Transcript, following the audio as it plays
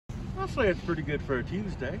I'll say it's pretty good for a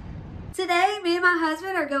Tuesday. Today, me and my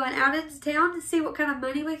husband are going out into town to see what kind of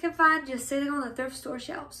money we can find just sitting on the thrift store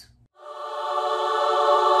shelves.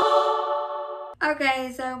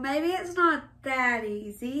 Okay, so maybe it's not that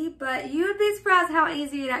easy, but you would be surprised how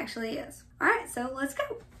easy it actually is. All right, so let's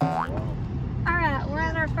go. All right, we're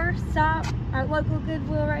at our first stop, our local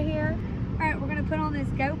Goodwill right here. All right, we're gonna put on this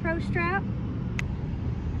GoPro strap.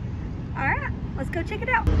 All right, let's go check it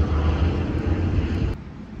out.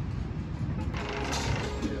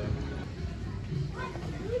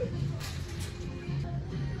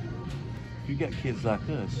 If you got kids like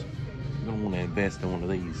us, you're gonna want to invest in one of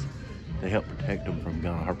these. They help protect them from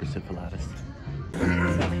gonorrhea syphilis. It's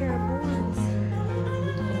a pair of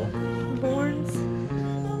Borns.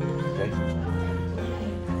 Okay.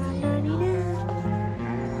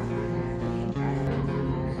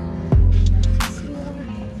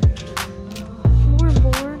 More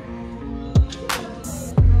Born.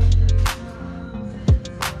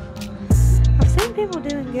 I've seen people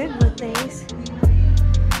doing good with these.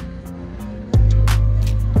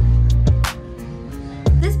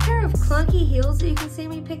 This pair of clunky heels that you can see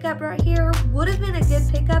me pick up right here would have been a good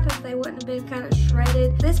pickup if they wouldn't have been kind of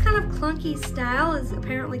shredded. This kind of clunky style is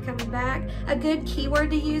apparently coming back. A good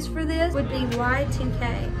keyword to use for this would be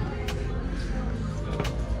Y2K.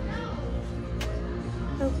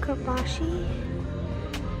 Okabashi.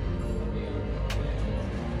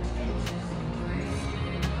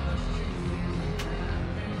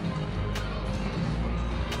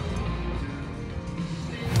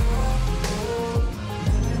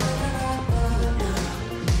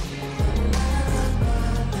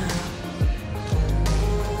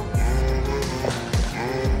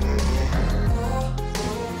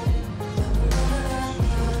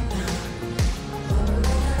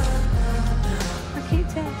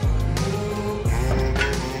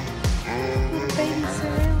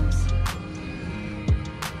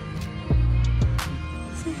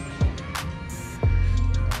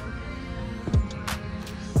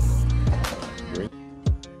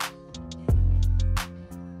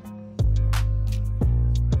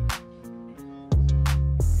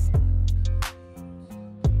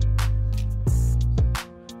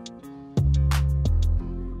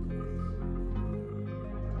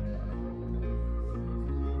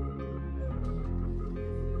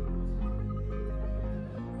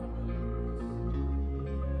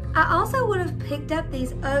 I also would have picked up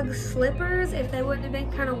these UGG slippers if they wouldn't have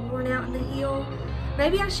been kind of worn out in the heel.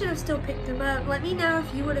 Maybe I should have still picked them up. Let me know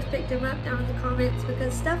if you would have picked them up down in the comments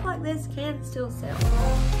because stuff like this can still sell.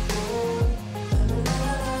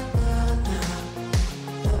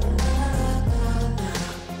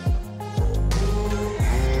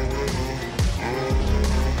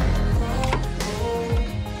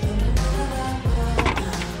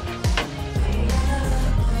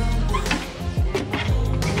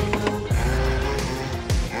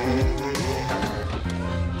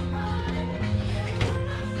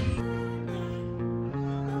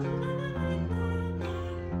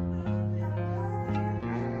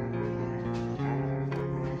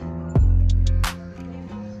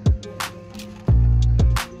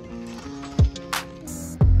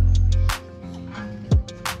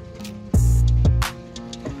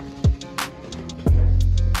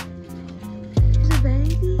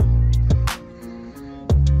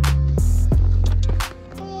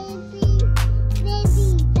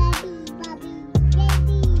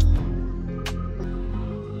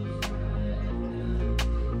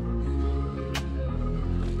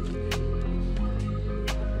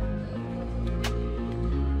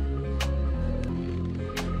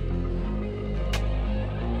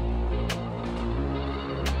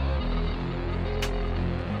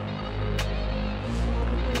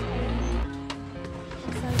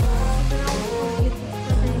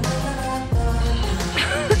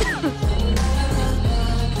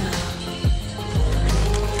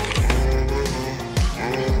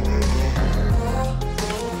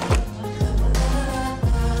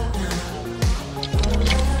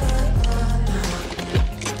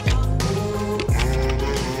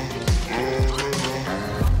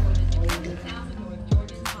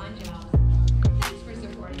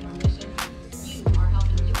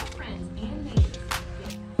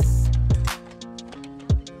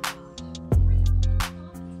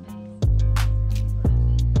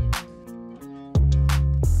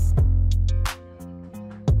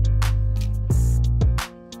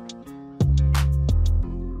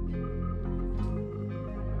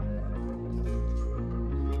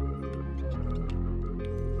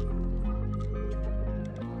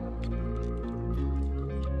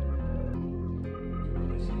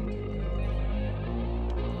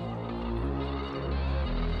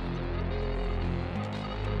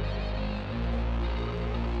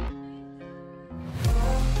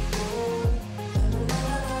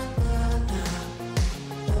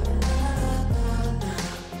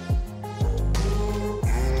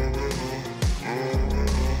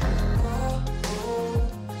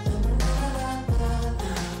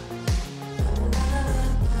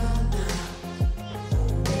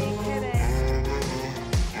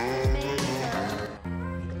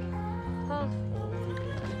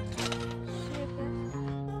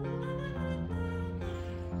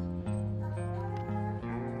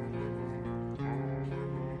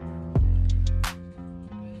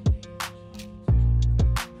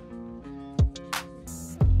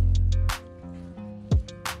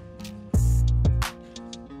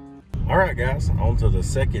 All right, guys, on to the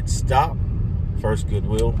second stop. First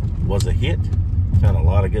Goodwill was a hit. Found a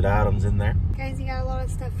lot of good items in there. Guys, he got a lot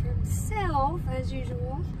of stuff for himself, as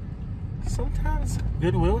usual. Sometimes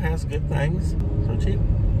Goodwill has good things for cheap.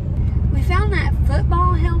 We found that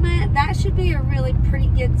football helmet. That should be a really pretty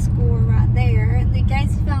good score right there. And then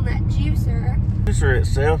guys found that juicer. Juicer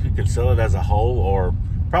itself, you could sell it as a whole or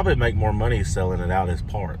probably make more money selling it out as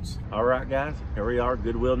parts. All right, guys, here we are,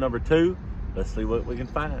 Goodwill number 2. Let's see what we can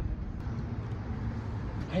find.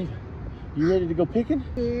 Hey, you ready to go picking?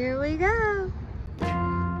 Here we go.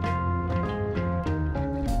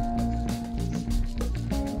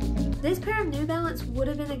 This pair of New Balance would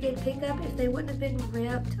have been a good pickup if they wouldn't have been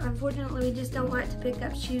ripped. Unfortunately, we just don't like to pick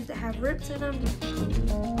up shoes that have rips in them.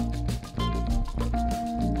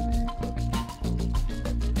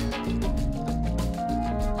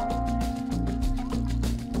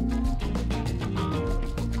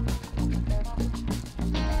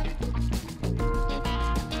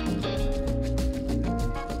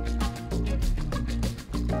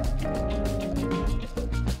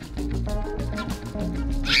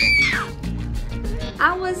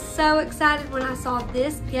 I was so excited when I saw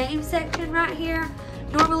this game section right here.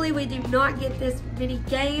 Normally we do not get this many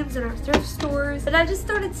games in our thrift stores, but I just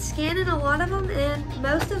started scanning a lot of them and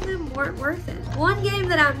most of them weren't worth it. One game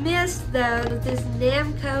that I missed though was this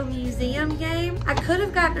Namco Museum game. I could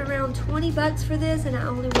have gotten around 20 bucks for this and I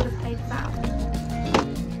only would have paid $5.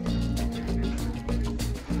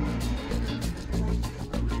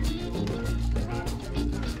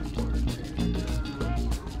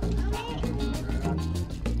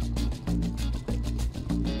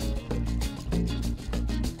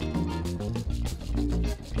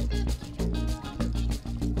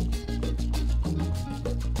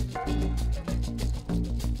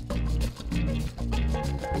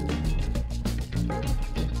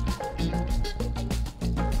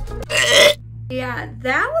 Yeah,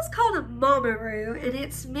 that was called a mamaroo, and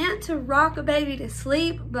it's meant to rock a baby to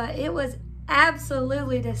sleep, but it was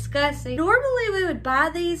absolutely disgusting. Normally we would buy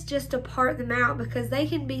these just to part them out because they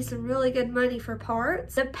can be some really good money for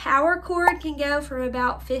parts. The power cord can go for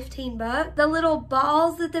about 15 bucks. The little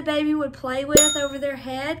balls that the baby would play with over their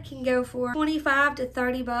head can go for 25 to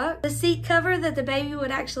 30 bucks. The seat cover that the baby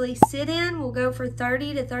would actually sit in will go for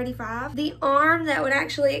 30 to 35. The arm that would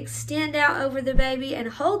actually extend out over the baby and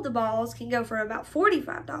hold the balls can go for about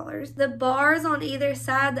 $45. The bars on either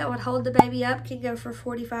side that would hold the baby up can go for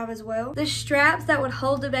 $45 as well. The straps that would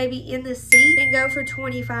hold the baby in the seat can go for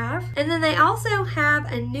 $25. And then they also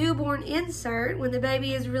have a newborn insert when the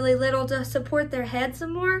baby is really little to support their head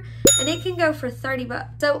some more, and it can go for 30 bucks.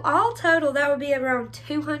 So all total, that would be around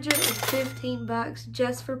 215 bucks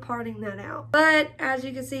just for parting that out. But as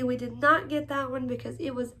you can see, we did not get that one because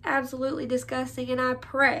it was absolutely disgusting, and I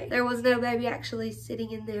pray there was no baby actually sitting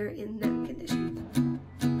in there in that condition.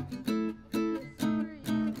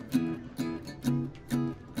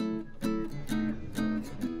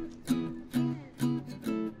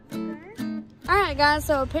 Alright guys,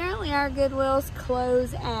 so apparently our Goodwills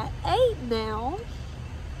close at 8 now.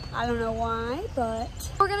 I don't know why, but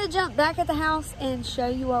we're gonna jump back at the house and show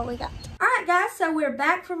you what we got. Alright guys, so we're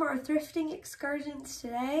back from our thrifting excursions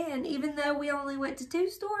today, and even though we only went to 2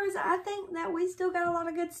 stores, I think that we still got a lot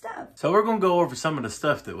of good stuff. So we're gonna go over some of the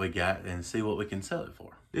stuff that we got and see what we can sell it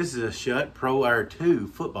for. This is a Schutt Pro Air 2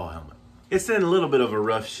 football helmet. It's in a little bit of a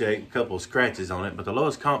rough shape, a couple of scratches on it, but the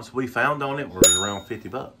lowest comps we found on it were around 50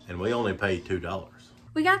 bucks, and we only paid $2.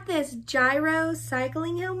 We got this gyro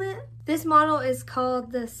cycling helmet. This model is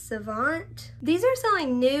called the Savant. These are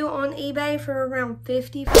selling new on eBay for around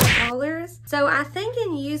 $55. So I think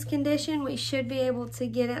in used condition, we should be able to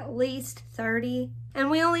get at least 30. And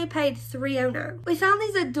we only paid $3.09. We found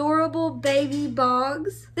these adorable baby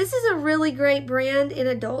bogs. This is a really great brand in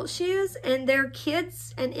adult shoes, and their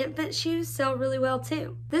kids and infant shoes sell really well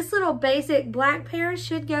too. This little basic black pair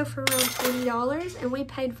should go for around $20, and we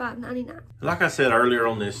paid $5.99. Like I said earlier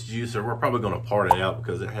on this juicer, we're probably gonna part it out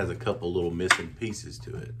because it has a couple little missing pieces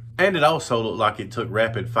to it. And it also looked like it took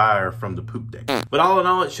rapid fire from the poop deck. But all in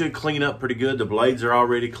all, it should clean up pretty good. The blades are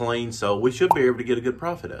already clean, so we should be able to get a good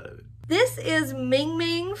profit out of it. This is Ming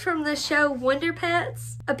Ming from the show Wonder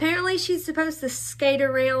Pets. Apparently she's supposed to skate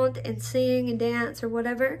around and sing and dance or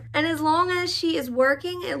whatever. And as long as she is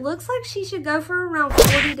working, it looks like she should go for around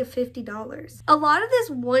 $40 to $50. A lot of this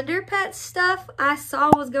Wonder Pets stuff I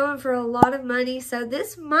saw was going for a lot of money, so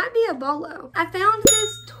this might be a bolo. I found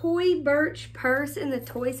this toy birch purse in the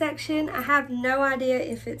toy section. I have no idea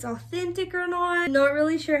if it's authentic or not. Not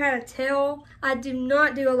really sure how to tell. I do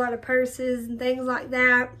not do a lot of purses and things like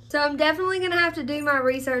that. So I'm definitely going to have to do my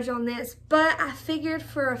research on this, but I figured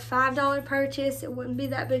for a $5 purchase, it wouldn't be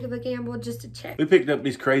that big of a gamble just to check. We picked up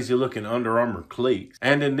these crazy looking Under Armour cleats,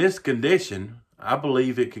 and in this condition, I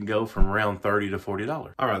believe it can go from around $30 to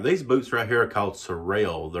 $40. All right, these boots right here are called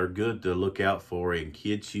Sorel. They're good to look out for in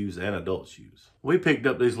kid shoes and adult shoes. We picked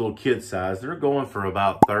up these little kid size. They're going for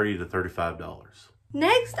about $30 to $35.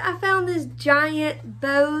 Next, I found this giant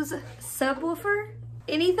Bose subwoofer.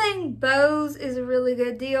 Anything Bose is a really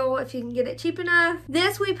good deal if you can get it cheap enough.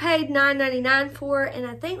 This we paid $9.99 for, and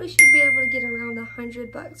I think we should be able to get around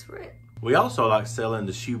 $100 for it. We also like selling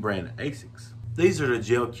the shoe brand Asics. These are the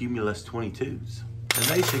Gel Cumulus 22s, and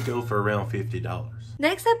they should go for around $50.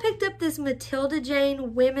 Next, I picked up this Matilda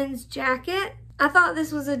Jane women's jacket. I thought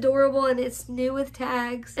this was adorable, and it's new with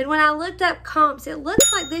tags. And when I looked up comps, it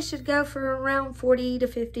looks like this should go for around $40 to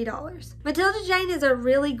 $50. Matilda Jane is a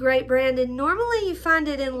really great brand, and normally you find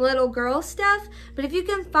it in little girl stuff, but if you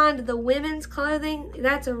can find the women's clothing,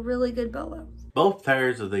 that's a really good bolo. Both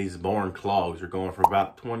pairs of these Born clogs are going for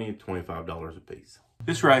about $20 to $25 a piece.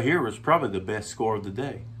 This right here was probably the best score of the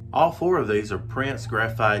day. All 4 of these are Prince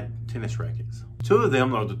graphite tennis rackets. 2 of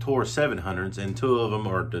them are the Tour 700s and 2 of them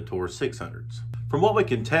are the Tour 600s. From what we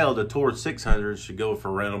can tell, the Tour 600s should go for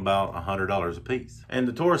around about $100 a piece. And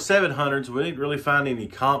the Tour 700s, we didn't really find any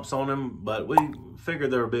comps on them, but we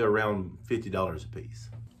figured there would be around $50 a piece.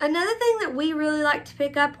 Another thing that we really like to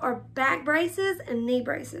pick up are back braces and knee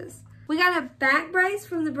braces. We got a back brace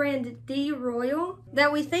from the brand D Royal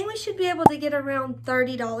that we think we should be able to get around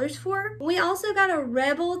 $30 for. We also got a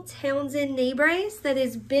Rebel Townsend knee brace that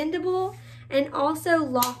is bendable and also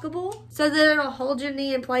lockable so that it'll hold your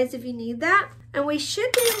knee in place if you need that. And we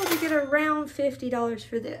should be able to get around $50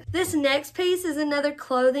 for this. This next piece is another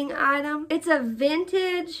clothing item. It's a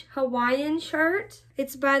vintage Hawaiian shirt.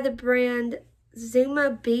 It's by the brand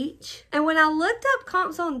Zuma Beach. And when I looked up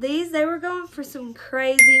comps on these, they were going for some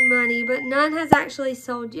crazy money, but none has actually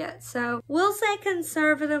sold yet. So we'll say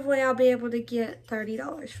conservatively I'll be able to get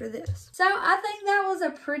 $30 for this. So I think that was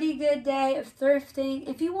a pretty good day of thrifting.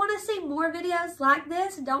 If you want to see more videos like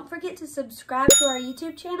this, don't forget to subscribe to our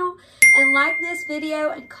YouTube channel and like this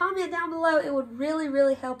video and comment down below. It would really,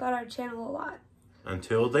 really help out our channel a lot.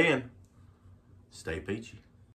 Until then, stay peachy.